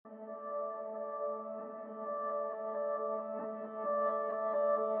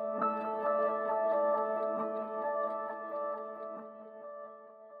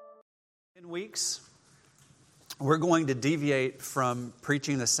weeks, we're going to deviate from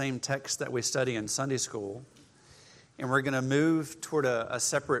preaching the same text that we study in Sunday school, and we're going to move toward a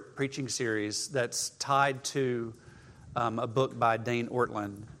separate preaching series that's tied to a book by Dane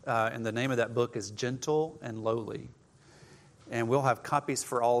Ortlund, and the name of that book is Gentle and Lowly. And we'll have copies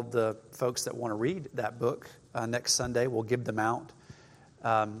for all of the folks that want to read that book next Sunday. We'll give them out.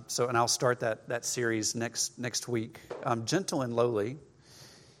 And I'll start that series next week. Gentle and Lowly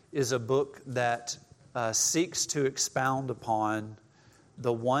is a book that seeks to expound upon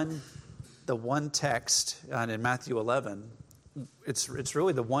the one text, and in Matthew 11, it's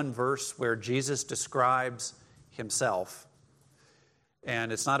really the one verse where Jesus describes himself.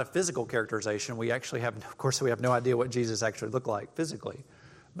 And it's not a physical characterization. We actually have, of course, we have no idea what Jesus actually looked like physically.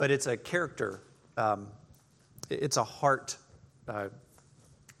 But it's a character. It's a heart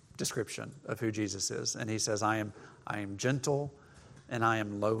description of who Jesus is. And he says, I am gentle and I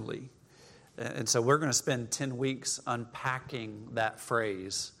am lowly. And so we're going to spend 10 weeks unpacking that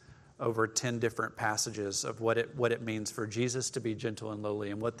phrase over 10 different passages of what it means for Jesus to be gentle and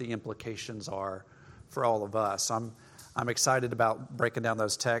lowly and what the implications are for all of us. I'm excited about breaking down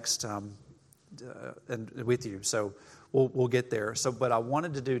those texts and with you. So we'll get there. So what I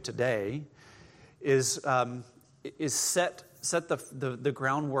wanted to do today is set the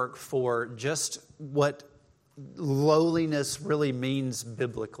groundwork for just what lowliness really means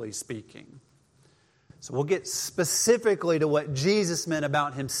biblically speaking. So we'll get specifically to what Jesus meant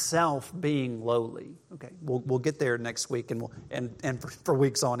about himself being lowly. Okay, we'll get there next week and for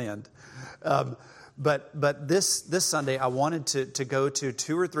weeks on end. But this Sunday, I wanted to go to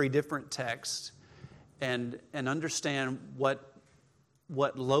 2 or 3 different texts and understand what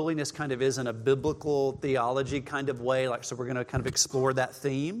lowliness kind of is in a biblical theology kind of way. So we're going to kind of explore that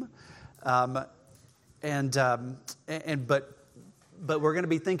theme, but we're going to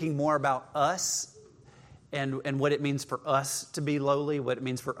be thinking more about us and what it means for us to be lowly, what it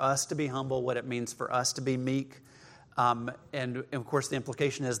means for us to be humble, what it means for us to be meek. And of course, the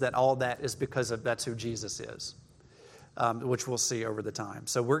implication is that all that is because that's who Jesus is, which we'll see over the time.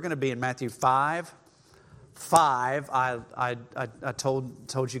 So we're going to be in Matthew 5. I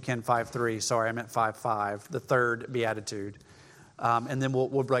told you Ken 5:3. Sorry, I meant 5:5. The third beatitude, and then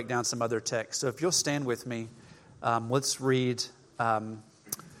we'll break down some other texts. So if you'll stand with me, let's read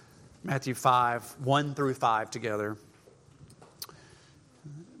Matthew 5:1-5 together.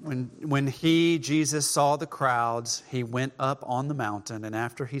 When Jesus saw the crowds, he went up on the mountain, and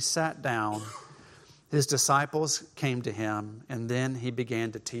after he sat down, his disciples came to him, and then he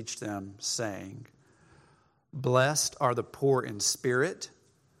began to teach them, saying, "Blessed are the poor in spirit,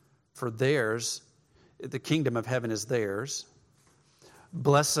 for theirs, the kingdom of heaven is theirs.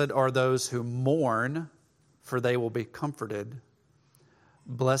 Blessed are those who mourn, for they will be comforted.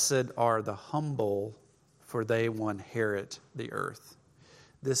 Blessed are the humble, for they will inherit the earth."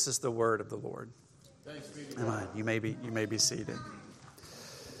 This is the word of the Lord. Thanks be to God. You may be seated.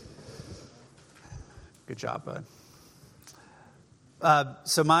 Good job, bud.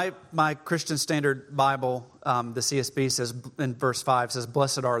 So my Christian Standard Bible, the CSB says in verse 5 says,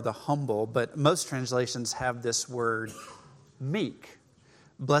 "Blessed are the humble," but most translations have this word meek.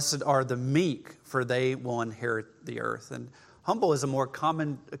 Blessed are the meek, for they will inherit the earth. And humble is a more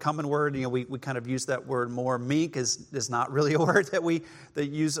common word. You know, we kind of use that word more. Meek is not really a word that we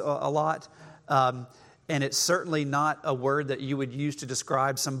use a lot. And it's certainly not a word that you would use to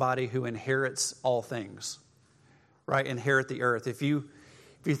describe somebody who inherits all things, right? Inherit the earth. If you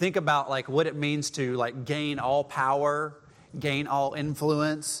think about like what it means to like gain all power, gain all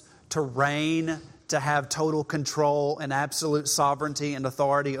influence, to reign, to have total control and absolute sovereignty and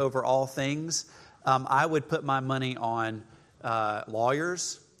authority over all things, I would put my money on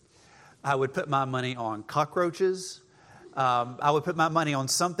lawyers. I would put my money on cockroaches. I would put my money on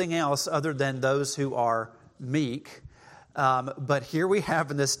something else other than those who are meek. But here we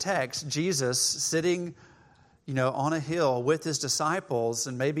have in this text, Jesus sitting, on a hill with his disciples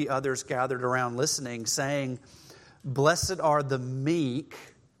and maybe others gathered around listening, saying, "Blessed are the meek,"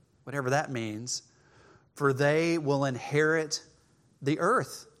 whatever that means, "for they will inherit the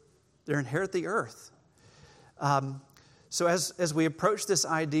earth." They'll inherit the earth. So as we approach this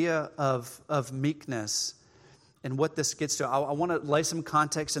idea of meekness and what this gets to, I want to lay some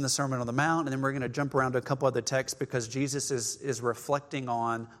context in the Sermon on the Mount, and then we're going to jump around to a couple other texts because Jesus is reflecting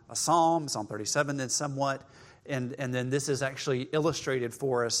on a Psalm 37 then somewhat, and then this is actually illustrated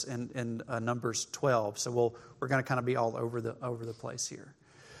for us in Numbers 12. So we're going to kind of be all over the place here.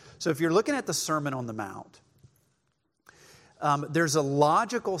 So if you're looking at the Sermon on the Mount, there's a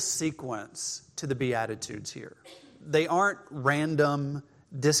logical sequence to the Beatitudes here. They aren't random.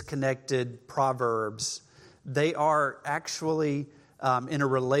 disconnected proverbs. They are actually in a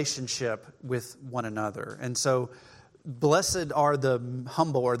relationship with one another. And so blessed are the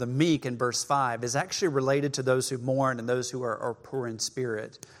humble or the meek in verse 5 is actually related to those who mourn and those who are poor in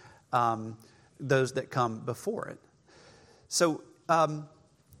spirit, those that come before it. So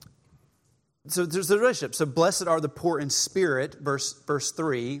there's the relationship. So blessed are the poor in spirit, verse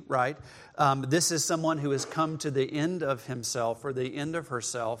 3, right? This is someone who has come to the end of himself or the end of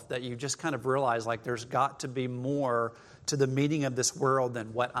herself, that you just kind of realize like there's got to be more to the meaning of this world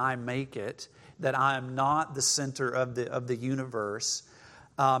than what I make it, that I am not the center of the universe,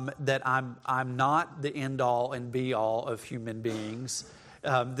 that I'm not the end all and be all of human beings,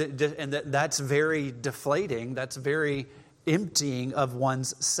 and that's very deflating. That's very emptying of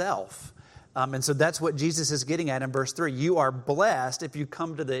one's self. And so that's what Jesus is getting at in verse 3. You are blessed if you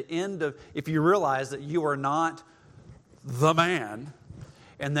come to the end of, if you realize that you are not the man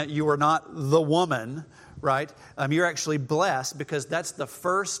and that you are not the woman, right? You're actually blessed because that's the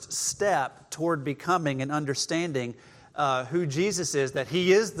first step toward becoming and understanding who Jesus is, that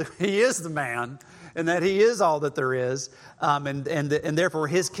He is the man and that He is all that there is, and therefore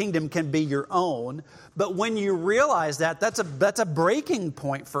His kingdom can be your own. But when you realize that, that's a breaking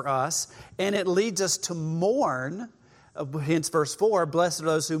point for us, and it leads us to mourn. Hence verse 4, blessed are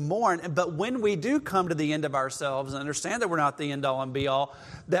those who mourn. But when we do come to the end of ourselves and understand that we're not the end all and be all,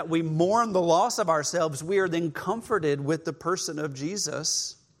 that we mourn the loss of ourselves, we are then comforted with the person of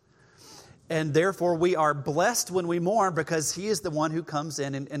Jesus. And therefore we are blessed when we mourn because He is the one who comes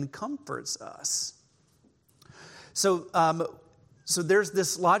in and comforts us. So there's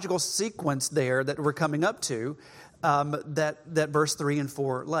this logical sequence there that we're coming up to that verse 3 and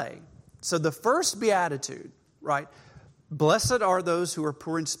 4 lay. So the first beatitude, right? Blessed are those who are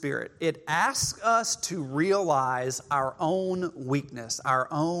poor in spirit. It asks us to realize our own weakness, our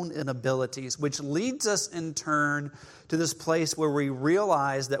own inabilities, which leads us in turn to this place where we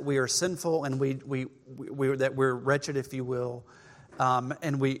realize that we are sinful and that we're wretched, if you will,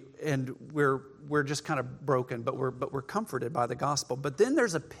 and we're just kind of broken, but we're comforted by the gospel. But then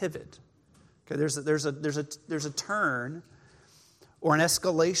there's a pivot. Okay, there's a turn or an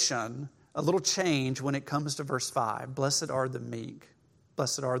escalation, a little change when it comes to verse 5. Blessed are the meek.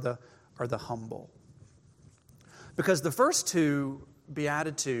 Blessed are the humble. Because the first two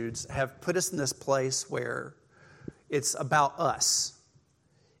Beatitudes have put us in this place where it's about us.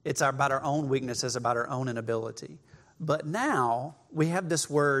 It's about our own weaknesses, about our own inability. But now we have this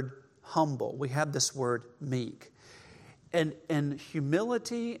word humble. We have this word meek. And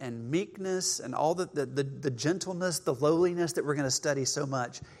humility and meekness and all the gentleness, the lowliness that we're going to study so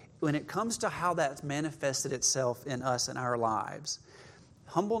much, when it comes to how that's manifested itself in us and our lives,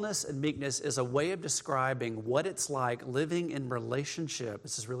 humbleness and meekness is a way of describing what it's like living in relationship.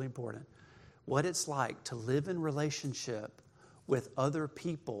 This is really important. What it's like to live in relationship with other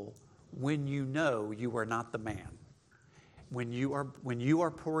people when you know you are not the man. When you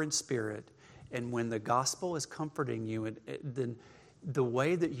are poor in spirit, and when the gospel is comforting you, then the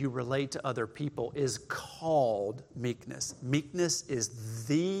way that you relate to other people is called meekness. Meekness is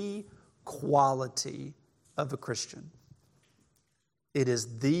the quality of a Christian. It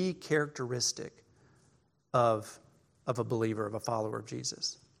is the characteristic of a believer, of a follower of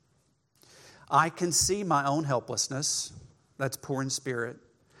Jesus. I can see my own helplessness. That's poor in spirit.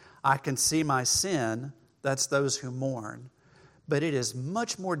 I can see my sin. That's those who mourn. But it is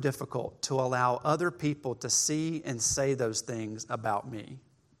much more difficult to allow other people to see and say those things about me.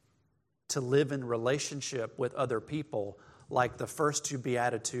 To live in relationship with other people like the first two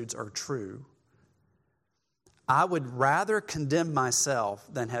Beatitudes are true. I would rather condemn myself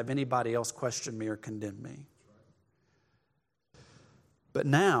than have anybody else question me or condemn me. But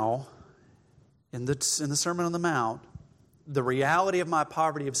now, in the Sermon on the Mount, the reality of my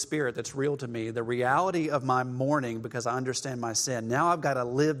poverty of spirit that's real to me, the reality of my mourning because I understand my sin, now I've got to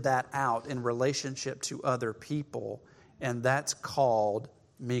live that out in relationship to other people, and that's called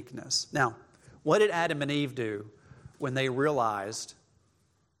meekness. Now, what did Adam and Eve do when they realized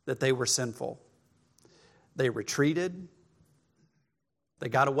that they were sinful? They retreated. They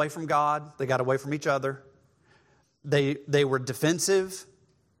got away from God. They got away from each other. They were defensive.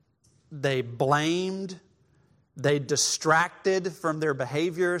 They blamed. They distracted from their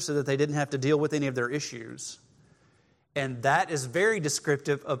behavior so that they didn't have to deal with any of their issues. And that is very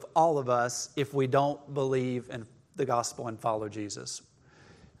descriptive of all of us if we don't believe in the gospel and follow Jesus.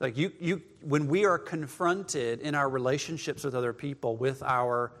 Like when we are confronted in our relationships with other people with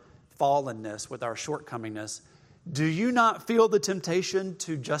our fallenness, with our shortcomingness, do you not feel the temptation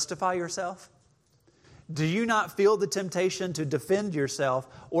to justify yourself? Do you not feel the temptation to defend yourself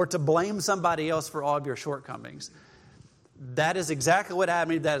or to blame somebody else for all of your shortcomings? That is exactly what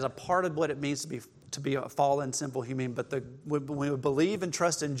happened. That is a part of what it means to be a fallen, sinful human. But when we believe and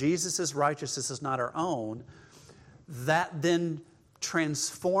trust in Jesus' righteousness is not our own, that then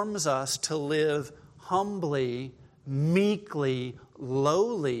transforms us to live humbly, meekly,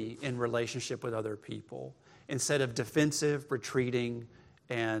 lowly in relationship with other people instead of defensive, retreating,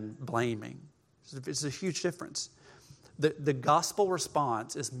 and blaming. It's a huge difference. The gospel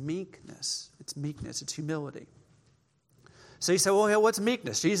response is meekness. It's meekness. It's humility. So you say, well, what's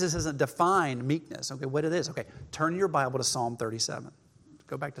meekness? Jesus hasn't defined meekness. Okay, what it is? Okay, turn your Bible to Psalm 37.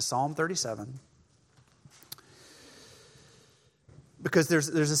 Go back to Psalm 37. Because there's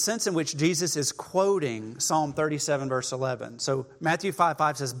a sense in which Jesus is quoting Psalm 37, verse 11. So Matthew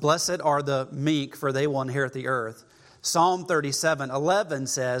 5:5 says, blessed are the meek, for they will inherit the earth. Psalm 37:11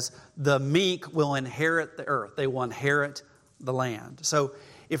 says, the meek will inherit the earth. They will inherit the land. So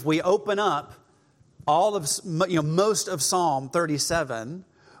if we open up most of Psalm 37,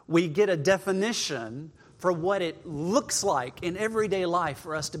 we get a definition for what it looks like in everyday life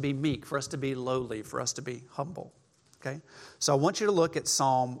for us to be meek, for us to be lowly, for us to be humble. Okay? So I want you to look at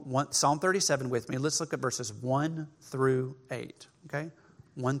Psalm 37 with me. Let's look at verses 1 through 8. Okay?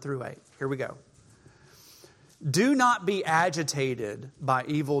 1 through 8. Here we go. Do not be agitated by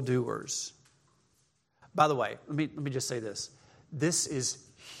evildoers. By the way, let me just say this. This is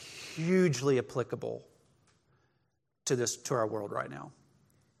hugely applicable to our world right now.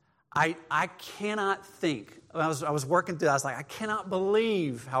 I cannot think. I was working through. I was like, I cannot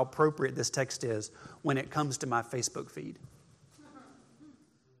believe how appropriate this text is when it comes to my Facebook feed.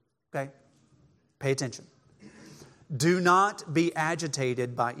 Okay, pay attention. Do not be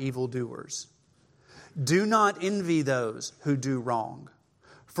agitated by evildoers. Do not envy those who do wrong,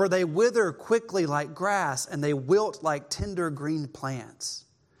 for they wither quickly like grass and they wilt like tender green plants.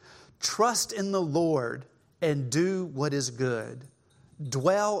 Trust in the Lord and do what is good.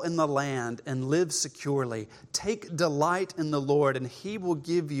 Dwell in the land and live securely. Take delight in the Lord, and He will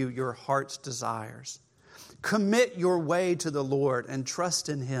give you your heart's desires. Commit your way to the Lord and trust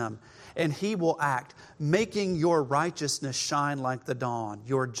in Him, and He will act, making your righteousness shine like the dawn,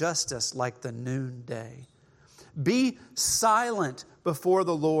 your justice like the noonday. Be silent before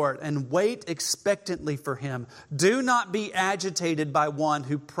the Lord and wait expectantly for Him. Do not be agitated by one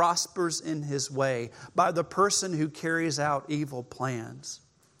who prospers in his way, by the person who carries out evil plans.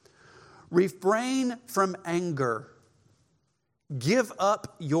 Refrain from anger. Give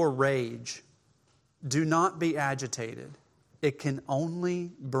up your rage. Do not be agitated. It can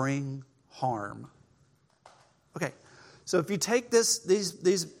only bring harm. Okay, so if you take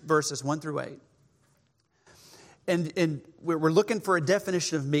these verses 1 through 8, and we're looking for a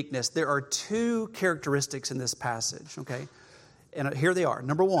definition of meekness. There are two characteristics in this passage, okay? And here they are.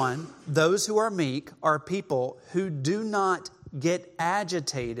 Number one, those who are meek are people who do not get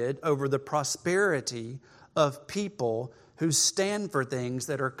agitated over the prosperity of people who stand for things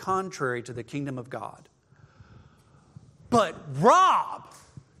that are contrary to the kingdom of God. But Rob,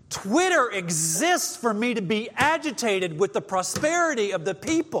 Twitter exists for me to be agitated with the prosperity of the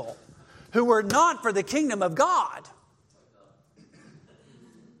people who are not for the kingdom of God.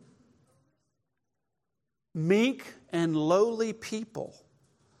 Meek and lowly people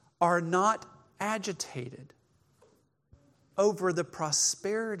are not agitated over the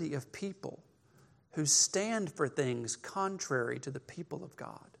prosperity of people who stand for things contrary to the people of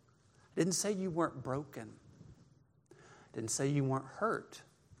God. I didn't say you weren't broken. I didn't say you weren't hurt.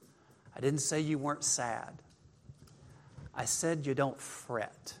 I didn't say you weren't sad. I said you don't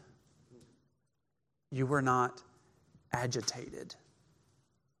fret. You were not agitated.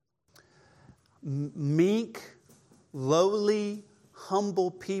 Meek, lowly,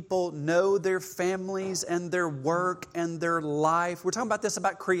 humble people know their families and their work and their life. We're talking about this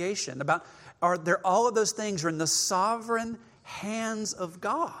about creation. All of those things are in the sovereign hands of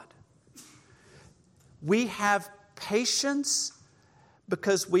God. We have patience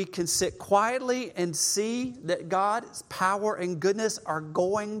because we can sit quietly and see that God's power and goodness are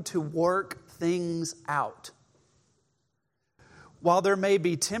going to work things out. While there may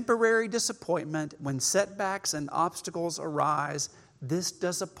be temporary disappointment when setbacks and obstacles arise, this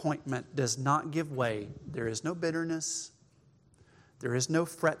disappointment does not give way. There is no bitterness. There is no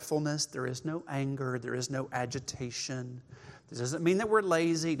fretfulness. There is no anger. There is no agitation. This doesn't mean that we're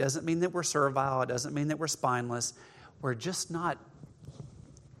lazy. It doesn't mean that we're servile. It doesn't mean that we're spineless. We're just not.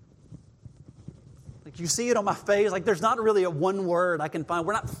 Like you see it on my face. Like there's not really a one word I can find.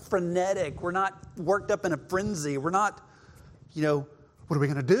 We're not frenetic. We're not worked up in a frenzy. We're not, what are we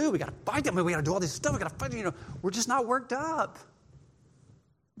going to do? We got to fight them. We got to do all this stuff. We got to fight them. We're just not worked up.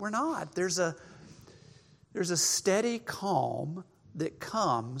 We're not. There's a steady calm that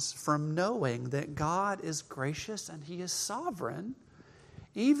comes from knowing that God is gracious and He is sovereign,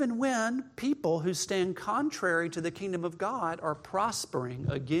 even when people who stand contrary to the kingdom of God are prospering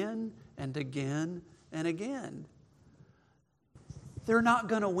again and again and again. They're not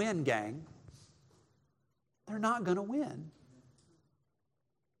going to win, gang. They're not going to win.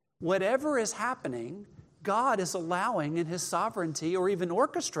 Whatever is happening, God is allowing in His sovereignty or even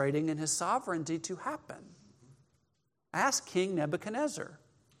orchestrating in His sovereignty to happen. Ask King Nebuchadnezzar.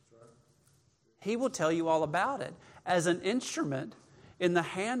 He will tell you all about it as an instrument in the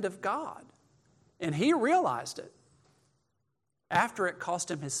hand of God. And he realized it after it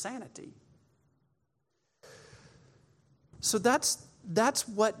cost him his sanity. So that's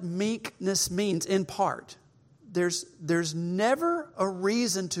what meekness means in part. There's never a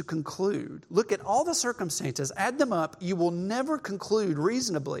reason to conclude. Look at all the circumstances, add them up, you will never conclude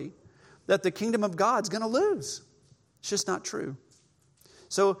reasonably that the kingdom of God's going to lose. It's just not true.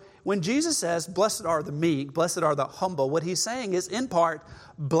 So when Jesus says, blessed are the meek, blessed are the humble, what he's saying is, in part,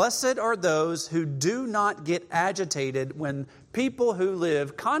 blessed are those who do not get agitated when people who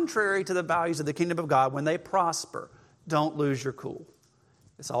live contrary to the values of the kingdom of God, when they prosper, don't lose your cool.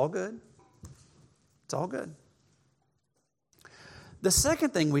 It's all good. It's all good. The second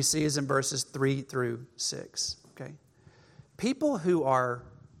thing we see is in verses 3 through 6. Okay? People who are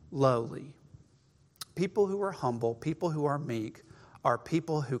lowly, people who are humble, people who are meek, are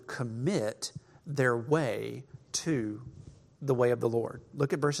people who commit their way to the way of the Lord.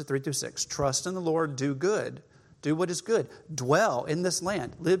 Look at verses 3 through 6. Trust in the Lord, do good. Do what is good. Dwell in this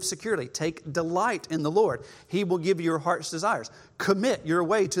land. Live securely. Take delight in the Lord. He will give you your heart's desires. Commit your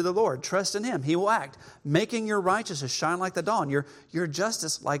way to the Lord. Trust in Him. He will act, making your righteousness shine like the dawn, your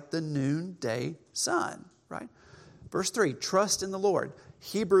justice like the noonday sun. Right? Verse 3, trust in the Lord.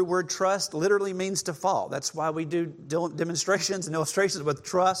 Hebrew word trust literally means to fall. That's why we do demonstrations and illustrations with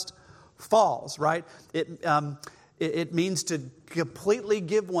trust falls, right? It means to completely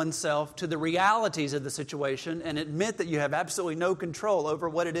give oneself to the realities of the situation and admit that you have absolutely no control over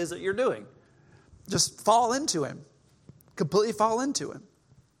what it is that you're doing. Just fall into Him. Completely fall into Him.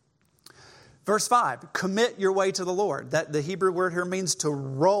 Verse 5, commit your way to the Lord. That the Hebrew word here means to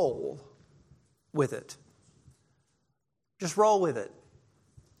roll with it. Just roll with it.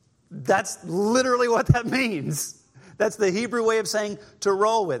 That's literally what that means. That's the Hebrew way of saying to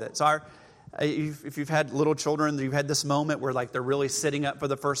roll with it. So if you've had little children, you've had this moment where like they're really sitting up for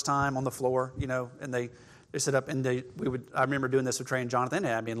the first time on the floor, and they sit up and I remember doing this with Trey and Jonathan and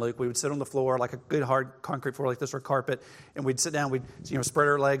Abby and Luke. We would sit on the floor like a good hard concrete floor like this or carpet, and we'd sit down, we'd spread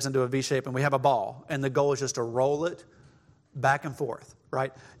our legs into a V shape, and we have a ball. And the goal is just to roll it back and forth,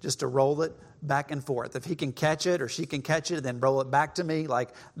 right? Just to roll it back and forth. If he can catch it or she can catch it, then roll it back to me, like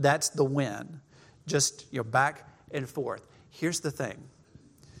that's the win. Just back and forth. Here's the thing.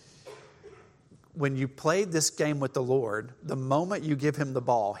 When you play this game with the Lord, the moment you give Him the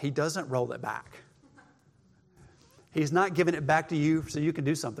ball, He doesn't roll it back. He's not giving it back to you so you can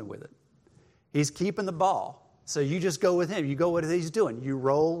do something with it. He's keeping the ball. So you just go with Him. You go what He's doing. You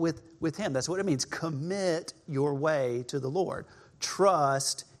roll with Him. That's what it means. Commit your way to the Lord.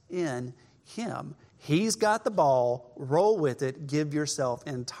 Trust in Him. He's got the ball. Roll with it. Give yourself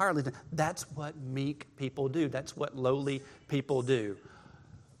entirely to Him. That's what meek people do. That's what lowly people do.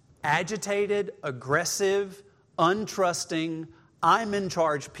 Agitated, aggressive, untrusting, I'm in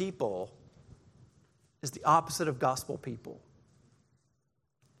charge people is the opposite of gospel people.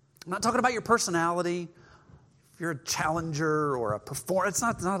 I'm not talking about your personality. If you're a challenger or a performer, it's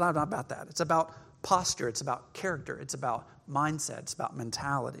not about that. It's about posture. It's about character. It's about mindset. It's about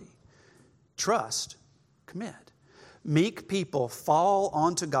mentality. Trust. Commit. Meek people fall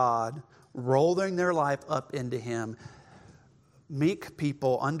onto God, rolling their life up into Him. Meek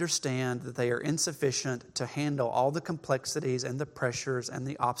people understand that they are insufficient to handle all the complexities and the pressures and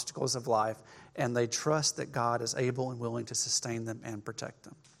the obstacles of life, and they trust that God is able and willing to sustain them and protect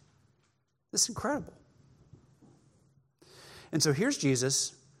them. It's incredible. And so here's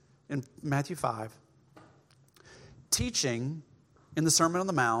Jesus in Matthew 5 teaching in the Sermon on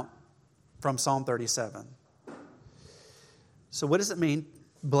the Mount from Psalm 37. So what does it mean?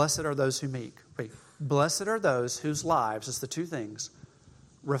 Blessed are those who meek. Wait. Blessed are those whose lives, it's the two things,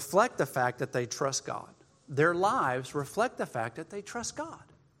 reflect the fact that they trust God. Their lives reflect the fact that they trust God.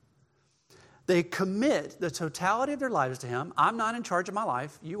 They commit the totality of their lives to Him. I'm not in charge of my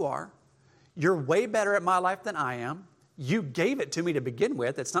life. You are. You're way better at my life than I am. You gave it to me to begin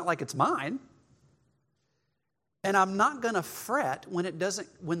with. It's not like it's mine. And I'm not going to fret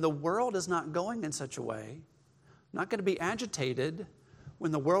when the world is not going in such a way. I'm not going to be agitated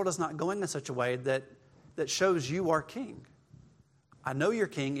when the world is not going in such a way that shows you are king. I know you're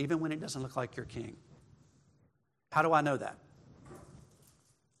king even when it doesn't look like you're king. How do I know that?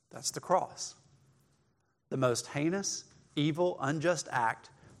 That's the cross. The most heinous, evil, unjust act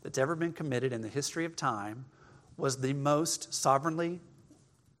that's ever been committed in the history of time was the most sovereignly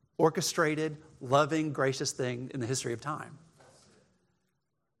orchestrated, loving, gracious thing in the history of time.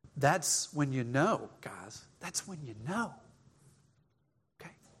 That's when you know, guys. That's when you know.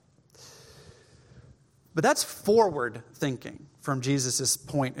 Okay. But that's forward thinking from Jesus'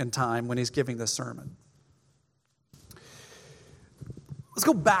 point in time when he's giving this sermon. Let's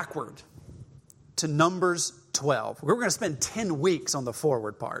go backward to Numbers 12. We're going to spend 10 weeks on the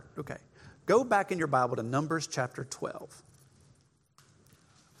forward part. Okay. Go back in your Bible to Numbers chapter 12.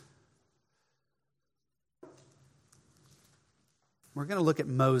 We're going to look at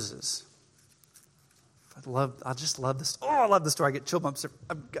Moses. I just love this. Oh, I love the story. I get chill bumps.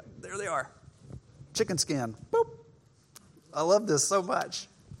 There they are. Chicken skin. Boop. I love this so much.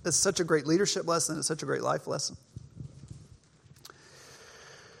 It's such a great leadership lesson. It's such a great life lesson.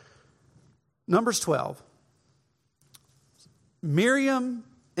 Numbers 12. Miriam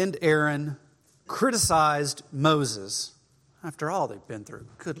and Aaron criticized Moses after all they've been through.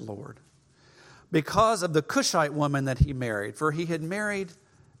 Good Lord. Because of the Cushite woman that he married. For he had married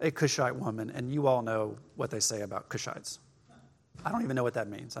a Cushite woman. And you all know what they say about Cushites. I don't even know what that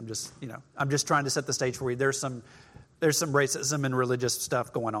means. I'm just trying to set the stage for you. There's some racism and religious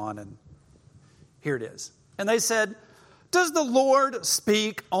stuff going on. And here it is. And they said, does the Lord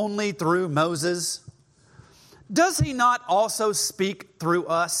speak only through Moses? Does he not also speak through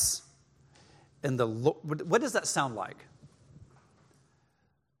us? And what does that sound like?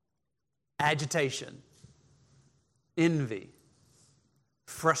 Agitation, envy,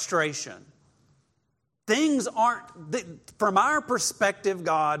 frustration. Things aren't, from our perspective,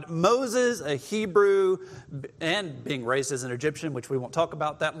 God, Moses, a Hebrew, and being raised as an Egyptian, which we won't talk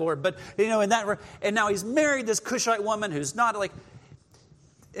about that, Lord, but, and now he's married this Cushite woman who's not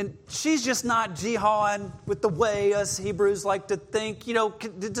and she's just not jihading with the way us Hebrews like to think,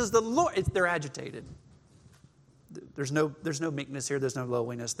 does the Lord, they're agitated. There's no meekness here. There's no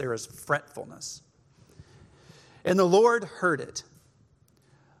lowliness. There is fretfulness. And the Lord heard it.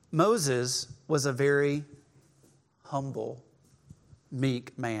 Moses was a very humble,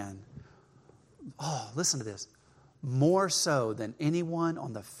 meek man. Oh, listen to this. More so than anyone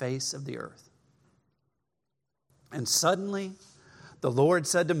on the face of the earth. And suddenly, the Lord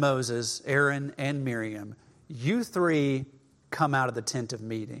said to Moses, Aaron, and Miriam, you three come out of the tent of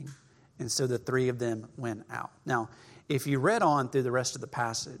meeting. And so the three of them went out. Now, if you read on through the rest of the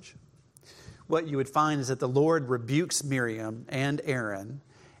passage, what you would find is that the Lord rebukes Miriam and Aaron,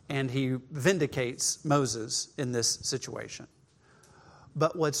 and he vindicates Moses in this situation.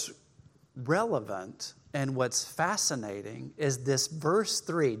 But what's relevant and what's fascinating is this verse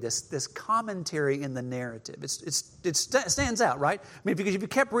 3, this commentary in the narrative. It stands out, right? I mean, because if you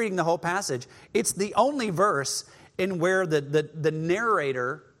kept reading the whole passage, it's the only verse in where the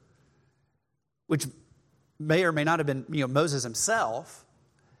narrator, which may or may not have been Moses himself,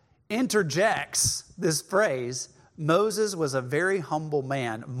 interjects this phrase, Moses was a very humble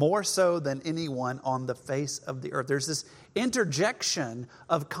man, more so than anyone on the face of the earth. There's this interjection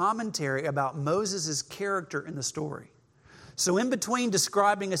of commentary about Moses' character in the story. So in between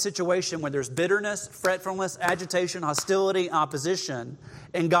describing a situation where there's bitterness, fretfulness, agitation, hostility, opposition,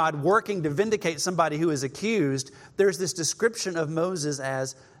 and God working to vindicate somebody who is accused, there's this description of Moses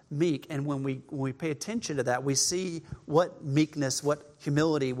as meek. And when we pay attention to that, we see what meekness, what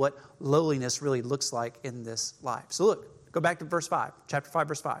humility, what lowliness really looks like in this life. So look, go back to verse 5, chapter 5,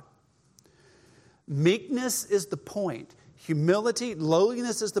 verse 5. Meekness is the point. Humility,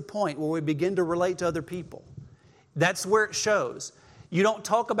 lowliness is the point where we begin to relate to other people. That's where it shows. You don't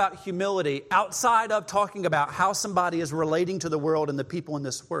talk about humility outside of talking about how somebody is relating to the world and the people in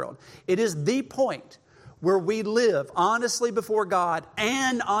this world. It is the point where we live honestly before God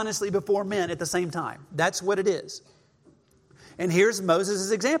and honestly before men at the same time. That's what it is. And here's Moses'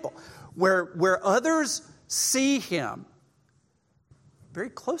 example, where others see him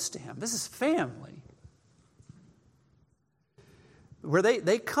very close to him. This is family. Where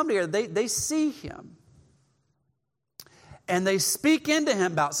they come together, they see him. And they speak into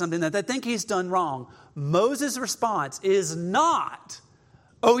him about something that they think he's done wrong. Moses' response is not,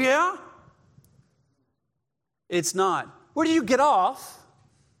 oh yeah? It's not, where do you get off?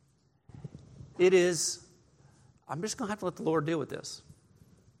 It is, I'm just going to have to let the Lord deal with this.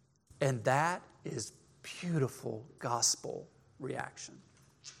 And that is beautiful gospel reaction.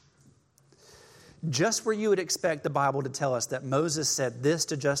 Just where you would expect the Bible to tell us that Moses said this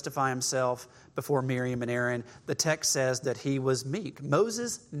to justify himself before Miriam and Aaron, the text says that he was meek.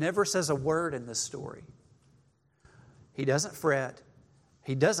 Moses never says a word in this story. He doesn't fret.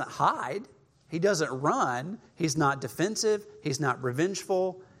 He doesn't hide. He doesn't run. He's not defensive. He's not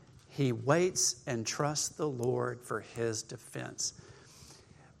revengeful. He waits and trusts the Lord for his defense.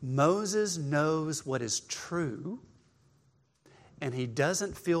 Moses knows what is true, and he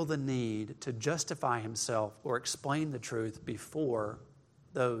doesn't feel the need to justify himself or explain the truth before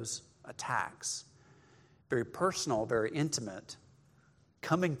those attacks. Very personal, very intimate,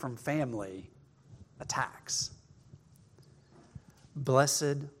 coming from family attacks.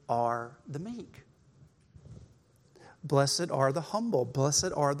 Blessed are the meek. Blessed are the humble.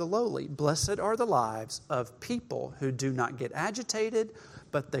 Blessed are the lowly. Blessed are the lives of people who do not get agitated,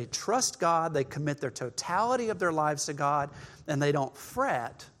 but they trust God, they commit their totality of their lives to God, and they don't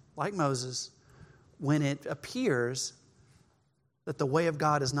fret, like Moses, when it appears that the way of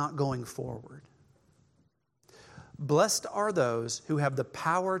God is not going forward. Blessed are those who have the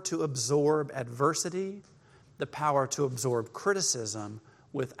power to absorb adversity, the power to absorb criticism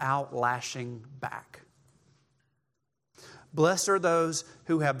without lashing back. Blessed are those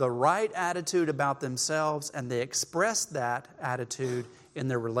who have the right attitude about themselves, and they express that attitude in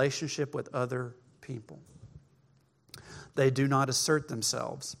their relationship with other people. They do not assert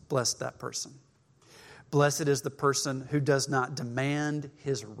themselves. Bless that person. Blessed is the person who does not demand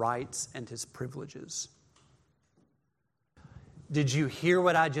his rights and his privileges. Did you hear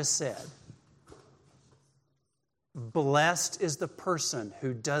what I just said? Blessed is the person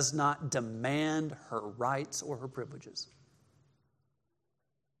who does not demand her rights or her privileges.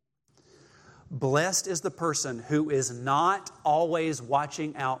 Blessed is the person who is not always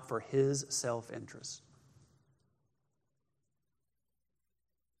watching out for his self-interest.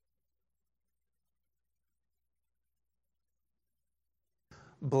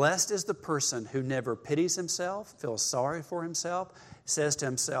 Blessed is the person who never pities himself, feels sorry for himself, says to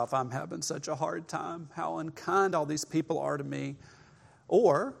himself, I'm having such a hard time, how unkind all these people are to me.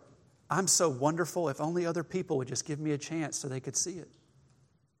 Or, I'm so wonderful, if only other people would just give me a chance so they could see it.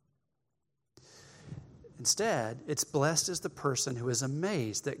 Instead, it's blessed is the person who is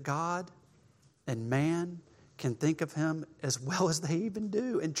amazed that God and man can think of him as well as they even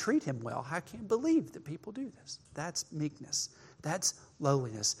do and treat him well. I can't believe that people do this. That's meekness. That's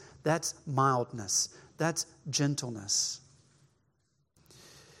lowliness. That's mildness. That's gentleness.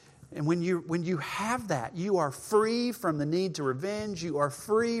 And when you have that, you are free from the need to revenge. You are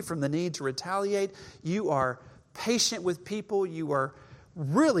free from the need to retaliate. You are patient with people. You are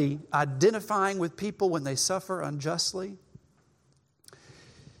really identifying with people when they suffer unjustly.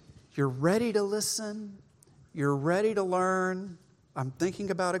 You're ready to listen. You're ready to learn. I'm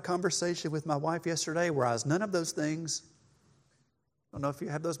thinking about a conversation with my wife yesterday where I was none of those things. I don't know if you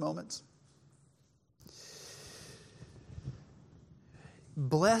have those moments.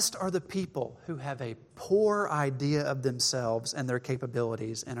 Blessed are the people who have a poor idea of themselves and their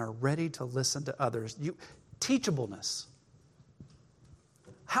capabilities and are ready to listen to others. Teachableness.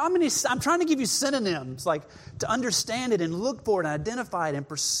 I'm trying to give you synonyms, like to understand it and look for it and identify it and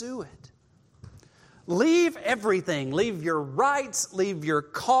pursue it. Leave everything. Leave your rights, leave your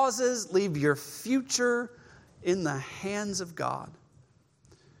causes, leave your future in the hands of God.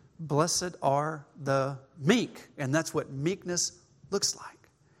 Blessed are the meek. And that's what meekness looks like.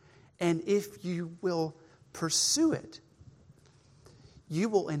 And if you will pursue it, you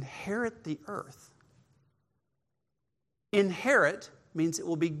will inherit the earth. Inherit means it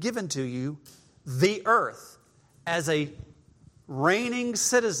will be given to you, the earth, as a reigning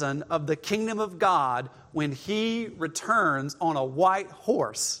citizen of the kingdom of God when He returns on a white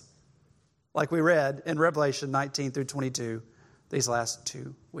horse, like we read in Revelation 19 through 22 these last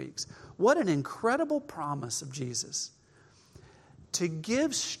 2 weeks. What an incredible promise of Jesus to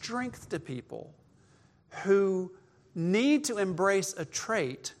give strength to people who need to embrace a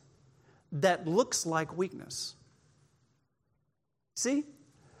trait that looks like weakness. See,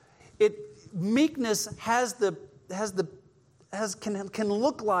 meekness can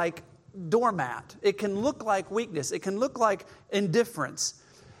look like doormat. It can look like weakness. It can look like indifference.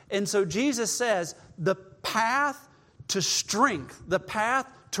 And so Jesus says the path to strength, the path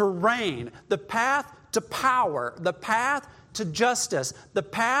to reign, the path to power, the path to justice, the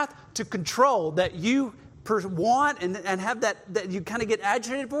path to control that you want and have that you kind of get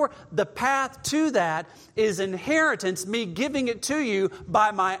agitated for, the path to that is inheritance, me giving it to you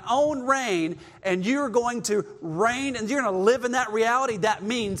by my own reign, and you're going to reign and you're going to live in that reality. That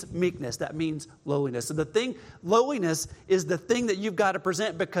means meekness. That means lowliness. So lowliness is the thing that you've got to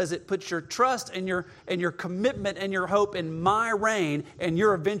present, because it puts your trust and your commitment and your hope in my reign and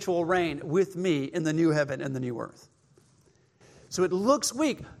your eventual reign with me in the new heaven and the new earth. So it looks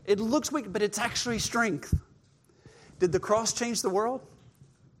weak. It looks weak, but it's actually strength. Did the cross change the world?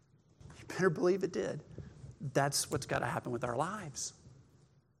 You better believe it did. That's what's got to happen with our lives.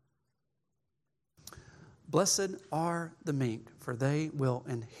 Blessed are the meek, for they will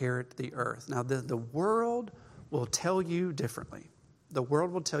inherit the earth. Now, the world will tell you differently. The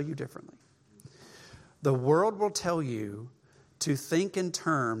world will tell you differently. The world will tell you to think in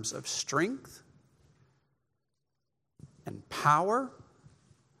terms of strength and power.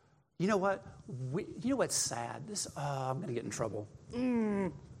 You know what? You know what's sad? I'm going to get in trouble.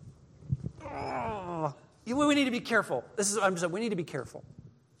 We need to be careful. We need to be careful.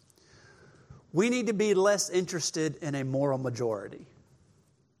 We need to be less interested in a moral majority.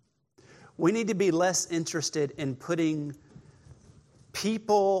 We need to be less interested in putting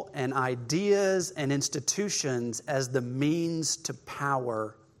people and ideas and institutions as the means to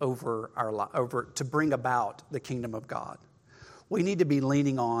power over to bring about the kingdom of God. We need to be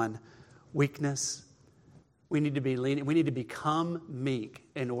leaning on weakness. We need to become meek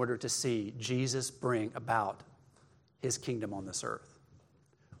in order to see Jesus bring about his kingdom on this earth.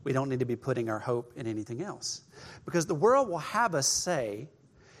 We don't need to be putting our hope in anything else, because the world will have us say,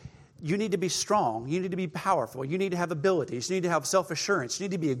 you need to be strong. You need to be powerful. You need to have abilities. You need to have self-assurance. You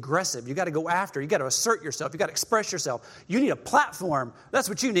need to be aggressive. You got to go after. You got to assert yourself. You got to express yourself. You need a platform. That's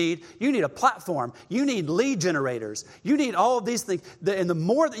what you need. You need a platform. You need lead generators. You need all of these things. And the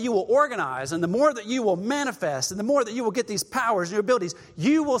more that you will organize, and the more that you will manifest, and the more that you will get these powers and your abilities,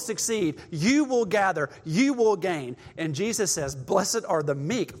 you will succeed. You will gather. You will gain. And Jesus says, blessed are the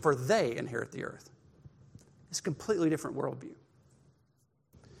meek, for they inherit the earth. It's a completely different worldview.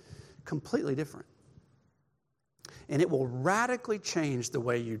 Completely different. And it will radically change the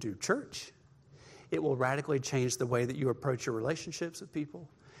way you do church. It will radically change the way that you approach your relationships with people.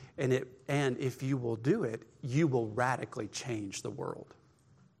 And if you will do it, you will radically change the world.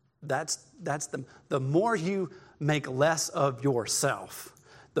 That's the more you make less of yourself,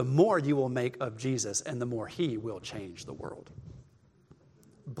 the more you will make of Jesus, and the more he will change the world.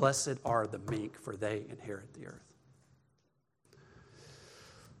 Blessed are the meek, for they inherit the earth.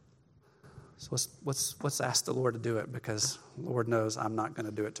 So let's ask the Lord to do it, because Lord knows I'm not going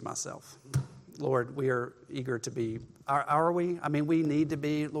to do it to myself. Lord, we are eager to be. Are we? I mean, we need to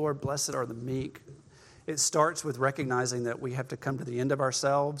be. Lord, blessed are the meek. It starts with recognizing that we have to come to the end of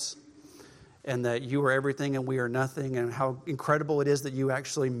ourselves, and that you are everything and we are nothing, and how incredible it is that you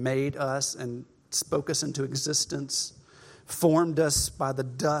actually made us and spoke us into existence, formed us by the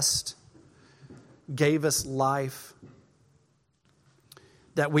dust, gave us life,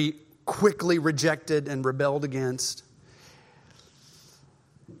 that we quickly rejected and rebelled against.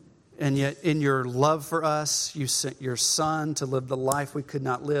 And yet in your love for us, you sent your Son to live the life we could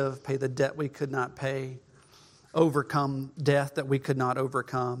not live, pay the debt we could not pay, overcome death that we could not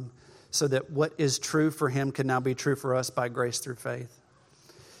overcome, so that what is true for him can now be true for us by grace through faith.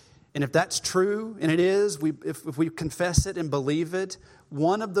 And if that's true, and it is, if we confess it and believe it,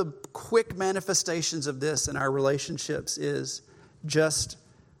 one of the quick manifestations of this in our relationships is just,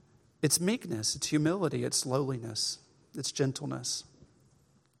 it's meekness, it's humility, it's lowliness, it's gentleness.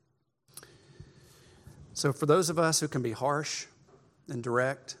 So for those of us who can be harsh and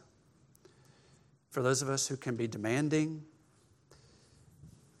direct, for those of us who can be demanding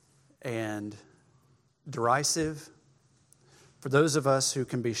and derisive, for those of us who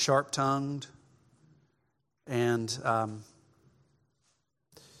can be sharp-tongued and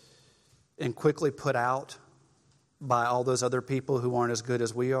quickly put out by all those other people who aren't as good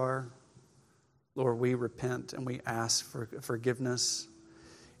as we are, Lord, we repent and we ask for forgiveness.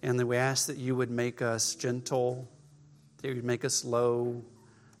 And then we ask that you would make us gentle, that you would make us low,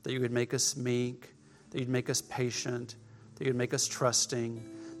 that you would make us meek, that you'd make us patient, that you'd make us trusting,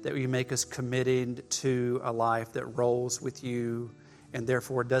 that you make us committed to a life that rolls with you and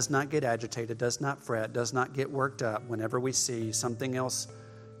therefore does not get agitated, does not fret, does not get worked up whenever we see something else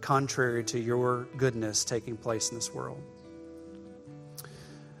contrary to your goodness taking place in this world.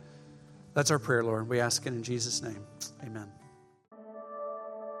 That's our prayer, Lord. We ask it in Jesus' name. Amen.